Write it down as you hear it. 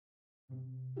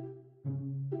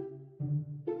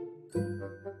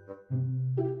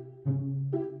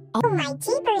Oh my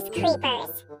jeepers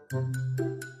creepers!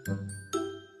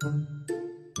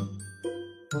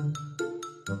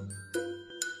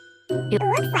 It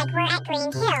looks like we're at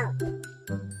Green Hill.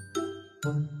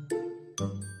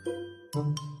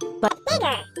 But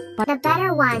bigger. But a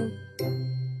better one.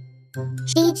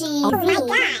 GG. Oh my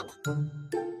god!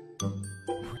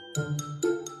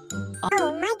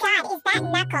 Oh my god, is that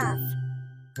Knuckles?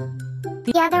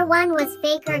 The other one was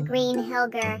Faker Green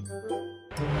Hilger.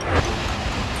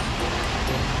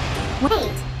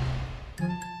 Wait.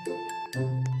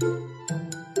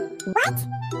 What?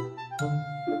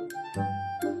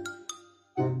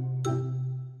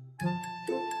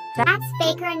 That's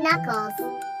Faker Knuckles.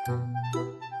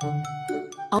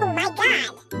 Oh my god!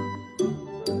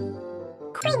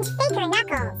 Cringe Faker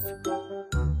Knuckles!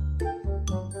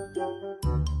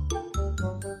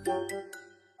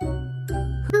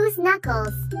 Who's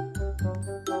Knuckles?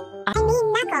 I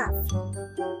mean Knuckles!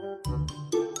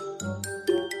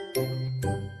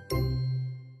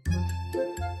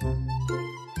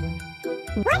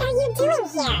 What are you doing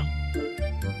here?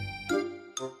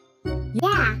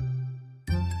 Yeah.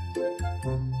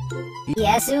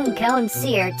 Yes, un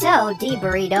concierto di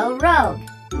Burrito Rouge.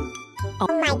 Oh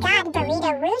my god,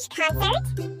 Burrito Rouge concert?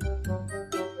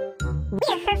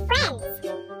 We're her friends!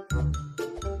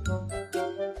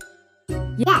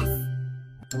 Yes.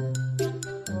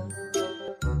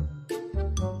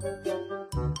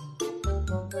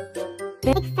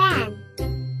 Big fan.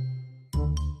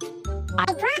 I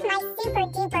brought my super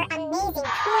duper amazing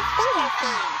cool finger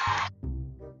fan!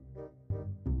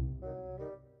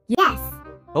 Yes.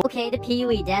 Okay, the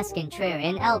Pee-wee desk entrer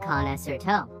in el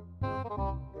concerto.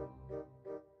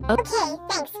 Okay,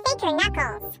 thanks Faker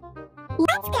Knuckles!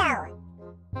 Let's go!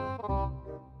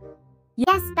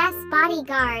 Yes, best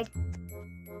bodyguard.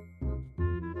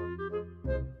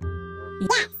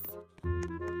 Yes!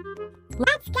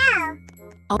 Let's go!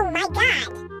 Oh my god!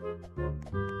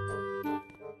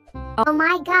 Oh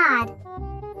my god.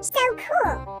 So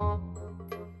cool!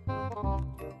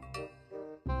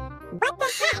 What the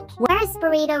heck? Where's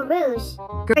Burrito Rouge?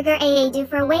 Burger AA do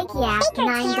for Wakiak Faker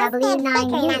Tails and Faker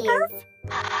 9W9U. Knuckles?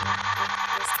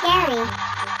 Scary.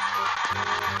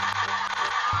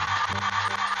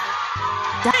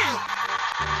 Die!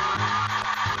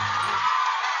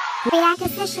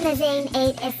 Reacquisitionizane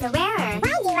 8 is the rarer.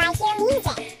 Why do I hear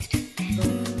music?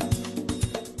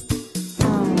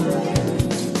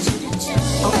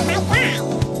 Oh my god!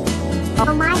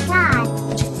 Oh my god.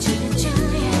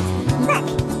 Look!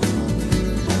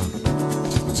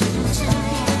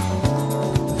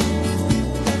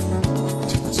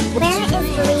 Where is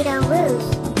Burrito Rouge?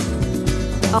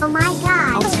 Oh my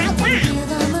god. Oh my god!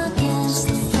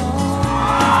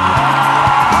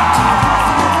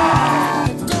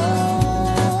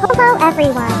 Hello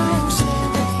everyone.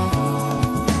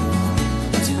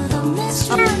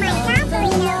 Oh my god,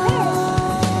 Burrito Rouge!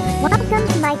 Welcome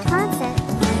to my concert.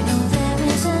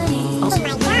 Oh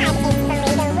my god, it's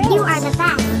Burrito Rouge! You are the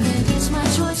best.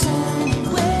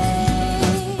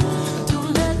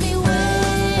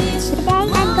 Today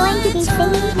I'm going to be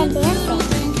singing and dancing.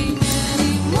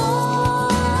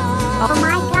 Oh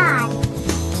my god.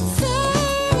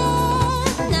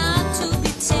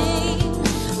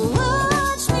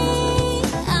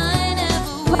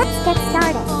 Let's get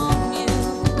started.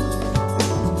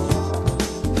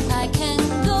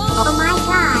 Oh my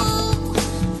god.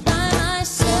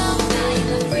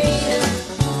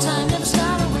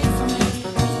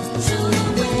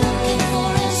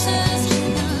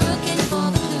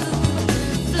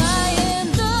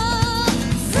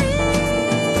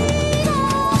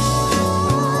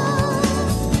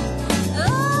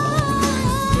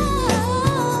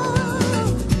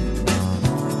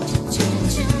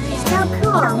 So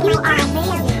cool. You are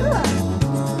amazing.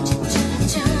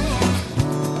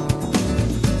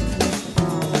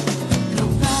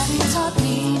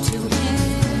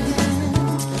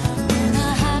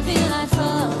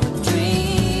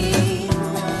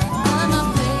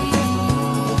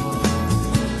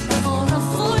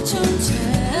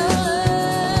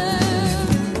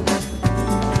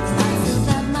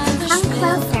 Come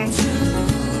closer.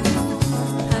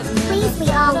 Please, we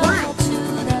all want.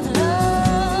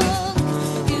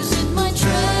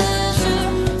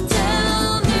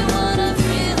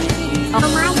 Oh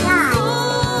my god.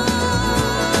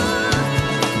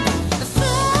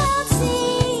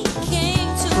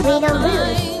 Burrito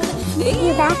Rouge. Meet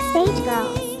you backstage,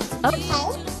 girls. Okay.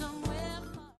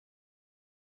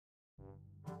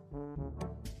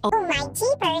 Oh my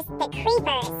jeepers, the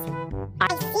creepers! I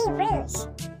see Rouge!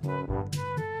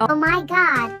 Oh my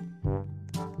god.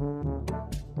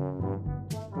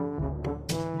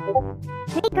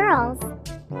 Hey girls.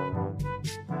 Hi.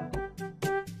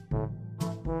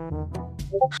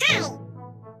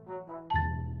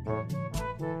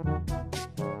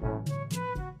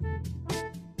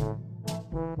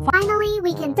 Finally,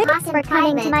 we can Thanks talk for in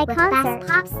coming private to my with concert.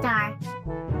 Best Pop Star.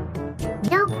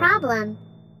 No problem.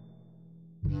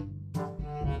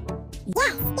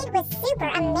 Yes, it was super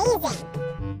amazing.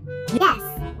 Yes.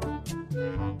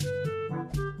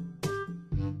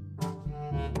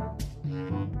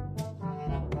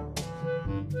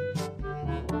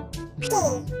 P.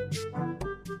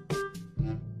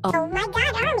 Oh my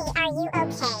god, Army, are you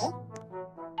okay?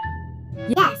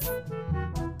 Yes.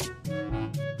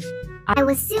 I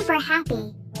was super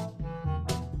happy.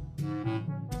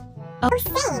 Oh,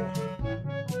 same.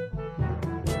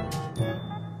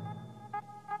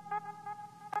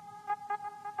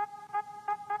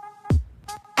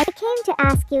 I came to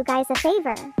ask you guys a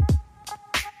favor.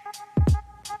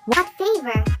 What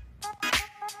favor?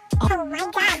 Oh my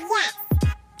god, yes.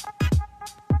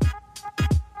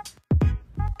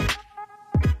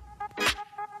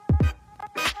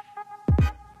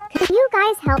 Could you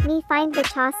guys help me find the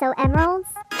Chaso emeralds?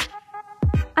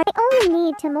 I only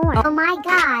need 2 more. Oh my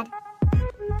god.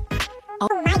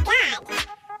 Oh my god.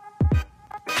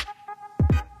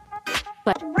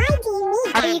 But why do you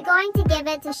need Are them? you going to give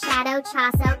it to Shadow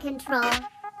Chaso Control?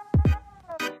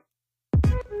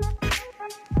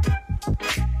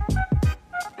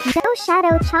 No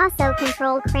Shadow Chaso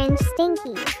control, cringe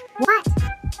stinky. What?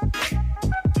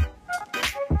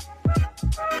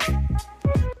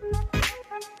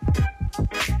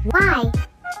 Why?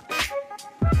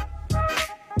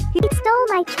 He stole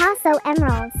my Chaso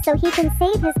emeralds so he can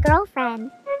save his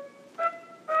girlfriend.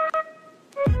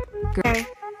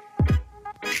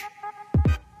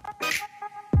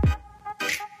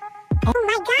 Oh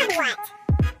my god, what?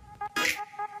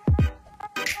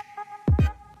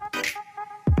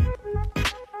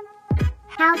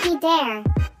 How he dare?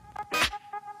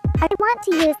 I want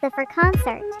to use them for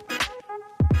concert.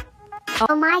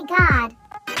 Oh my god.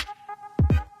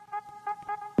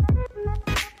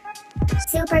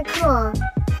 Super cool.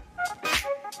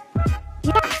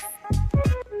 Yes.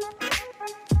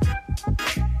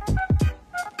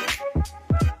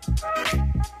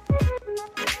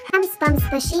 Hemspums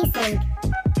the she-sink.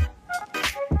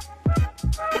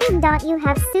 Don't you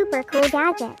have super cool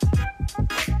gadget?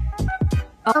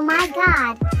 Oh my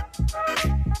god.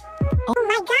 Oh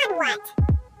my god, what?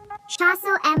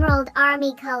 Chaso Emerald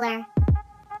Army color.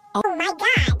 Oh my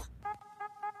god.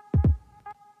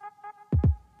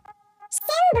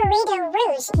 Burrito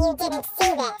Rouge, you didn't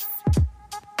see this.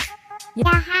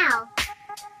 Yeah, how?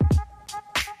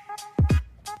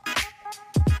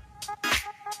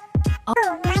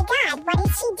 Oh my god, what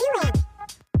is she doing?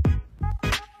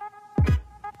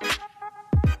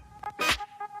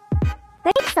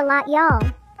 Thanks a lot, y'all.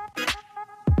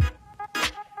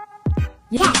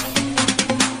 Yes.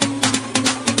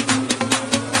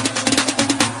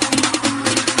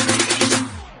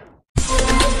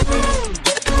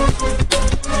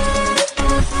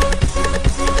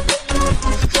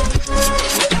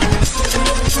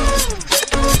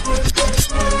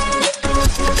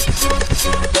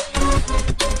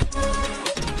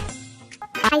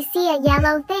 I see a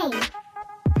yellow thing.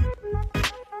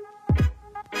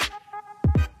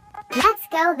 Let's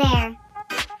go there.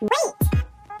 Wait!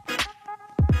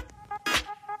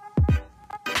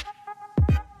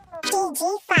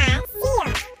 PG5 seal.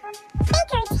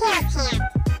 Faker tail hand.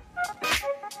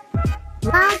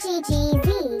 Lol GGZ.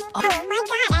 Oh my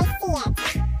god, I see it.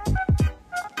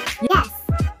 Yes.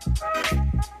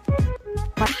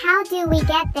 But how do we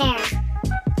get there?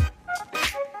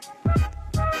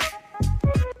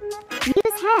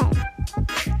 Use head.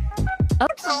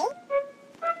 Okay.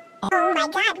 Oh my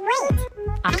god, wait!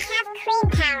 I have cream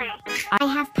power. I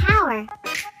have power.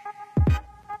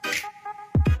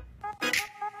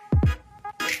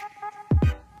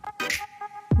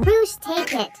 Rouge,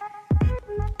 take it.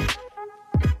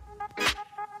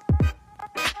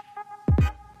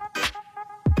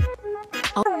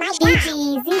 Oh my god.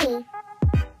 GGZ.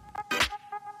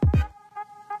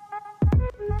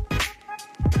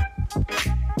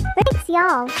 Thanks,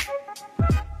 y'all.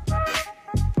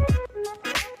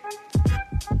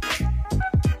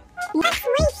 Let's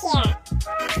wait here.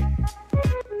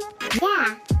 Yeah.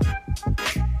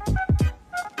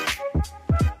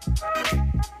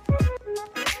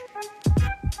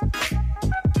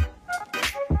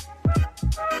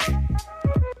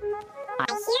 I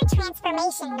hear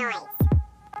transformation noise.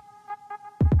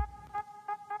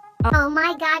 Oh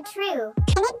my god, true.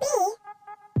 Can it be?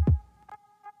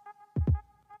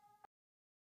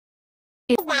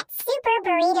 Is that Super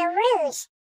Burrito Rouge?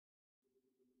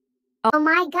 Oh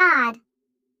my god.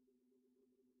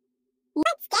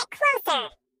 Let's get closer.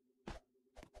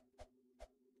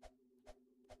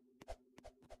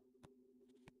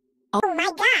 Oh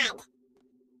my god.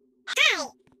 Hi.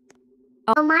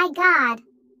 Oh my god.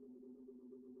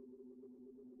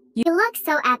 You look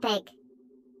so epic.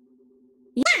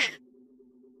 Yeah.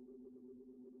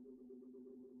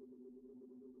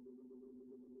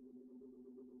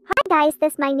 Hi guys,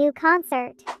 this my new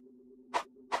concert.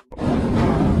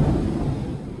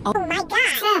 Oh my god.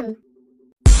 Sim.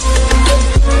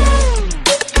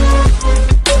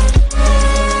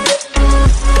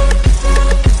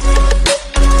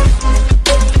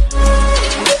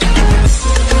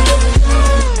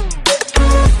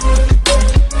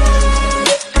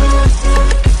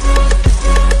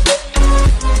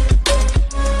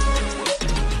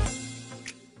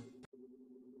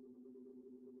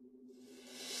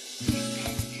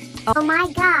 Oh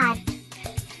my god.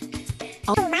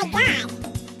 Oh my god.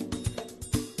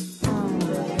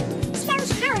 So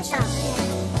powerful.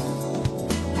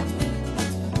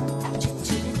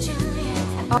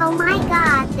 Oh my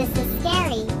god, this is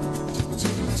scary.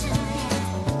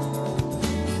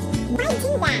 Why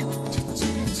do that?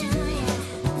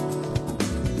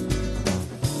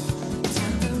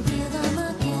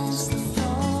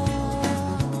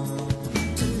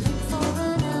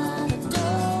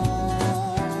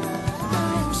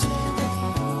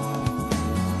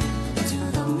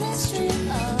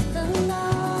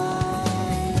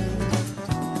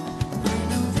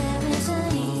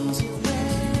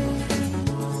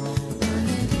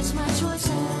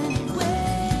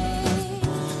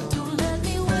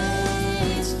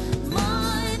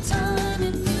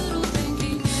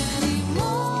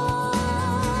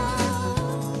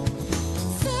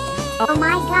 Oh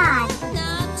my god.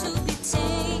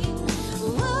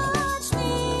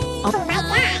 Oh my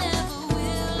god.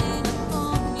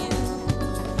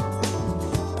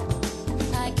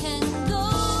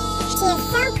 She is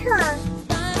so cool.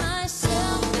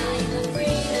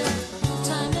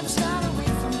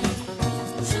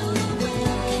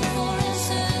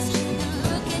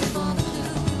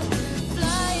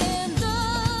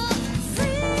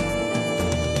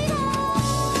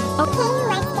 Okay,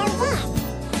 let's go dance.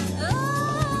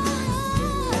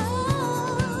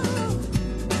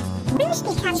 Rouge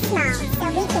becomes small so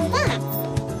we can dance.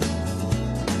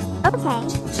 Okay.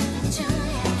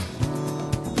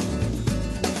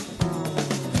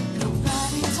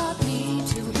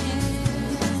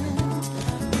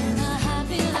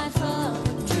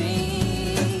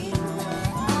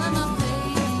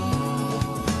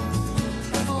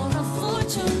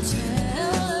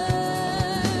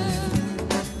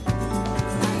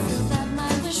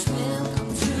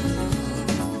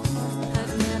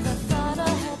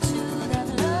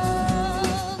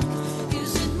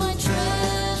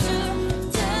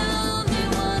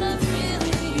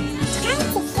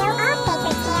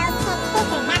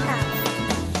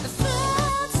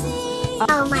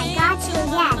 Oh my god,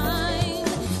 yes.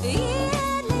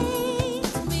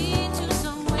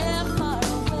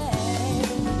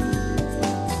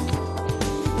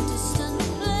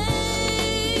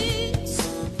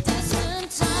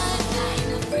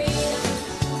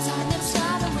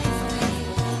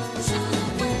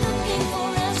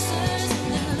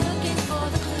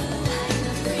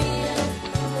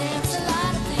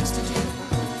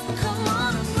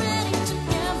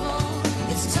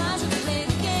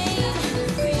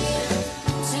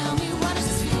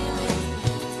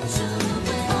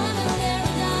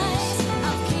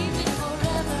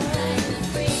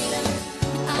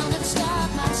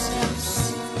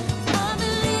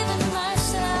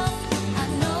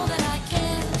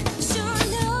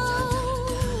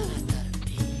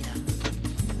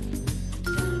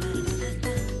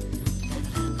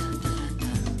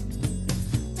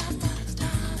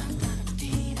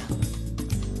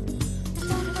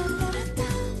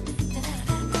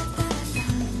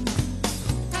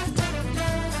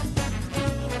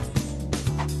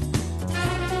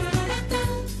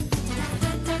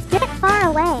 Get far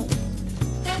away.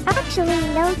 Actually,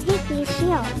 no, take these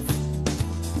shields.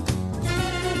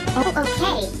 Oh,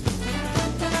 okay.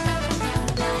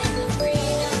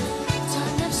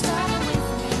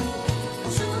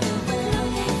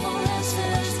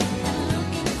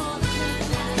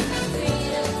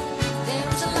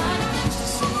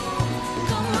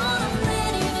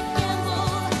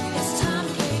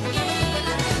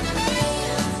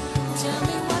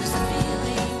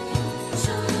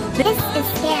 This is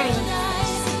scary.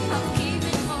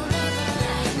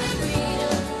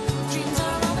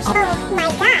 Oh my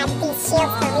god, these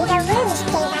shields Burrito Rouge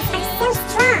gave us are so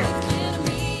strong.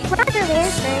 Whoever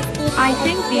wears first eats I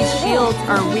think these shields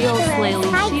are real Slaley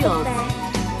shields.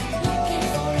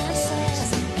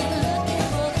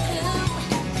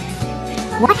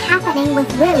 What's happening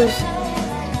with Rouge?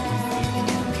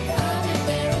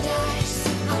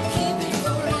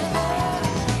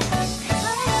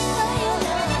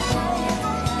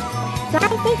 Try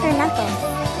Faker Knuckles.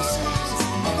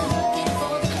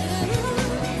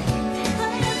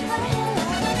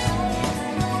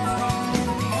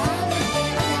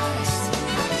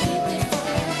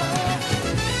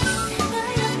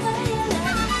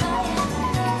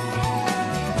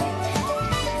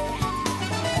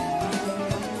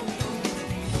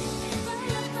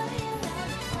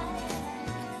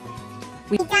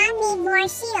 We don't need more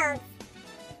shields.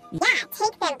 Yeah,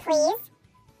 take them, please.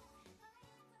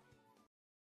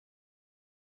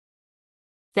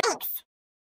 Thanks.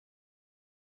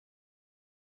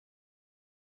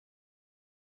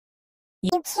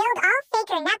 You killed all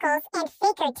Faker Knuckles and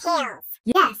Faker Tails.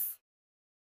 Yes.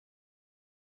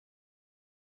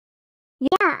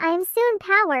 Yeah, I'm soon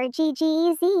power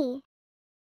GGEZ.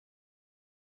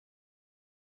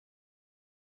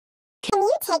 Can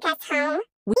you take us home?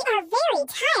 We are very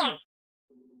tired.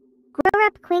 Grow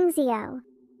up Quingzio.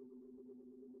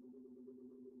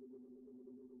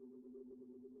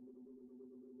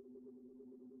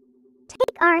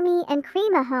 Take Army and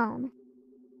Creama home.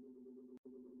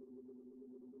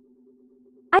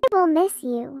 I will miss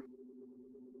you.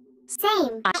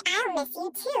 Same. I'll miss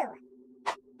you too.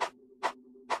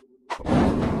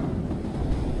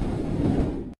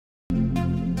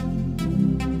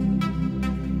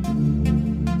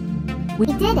 We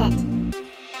did it.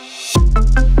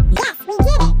 Yes, we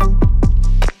did it.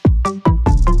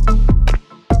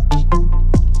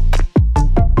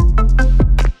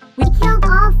 We killed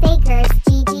all fakers,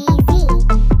 GGZ.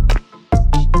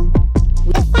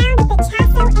 We found the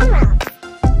Chaso emeralds.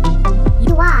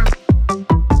 You are.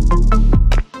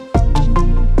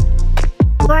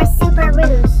 You're Super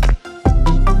Rouge.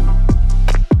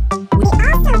 We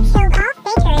also killed all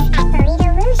fakers at Burrito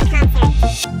Rouge concert.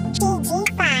 GG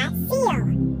Fa Seal.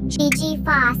 GG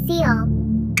Fa Seal.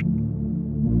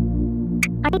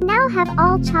 I now have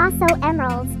all Chaso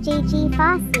emeralds GG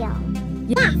Fossil.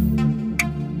 Yes.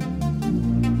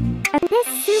 And this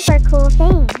super cool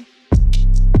thing.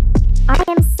 I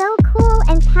am so cool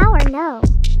and power no.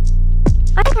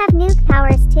 I have nuke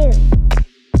powers too.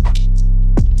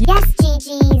 Yes,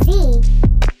 GGZ.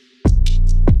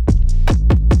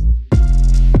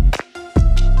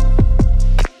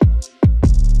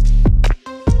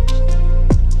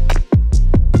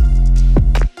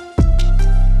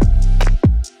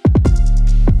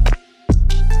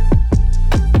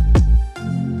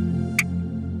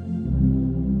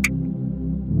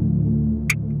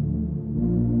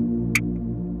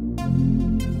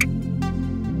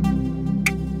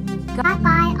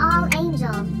 Goodbye, all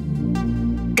angel.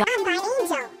 Goodbye,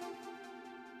 Angel.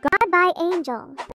 Goodbye, Angel.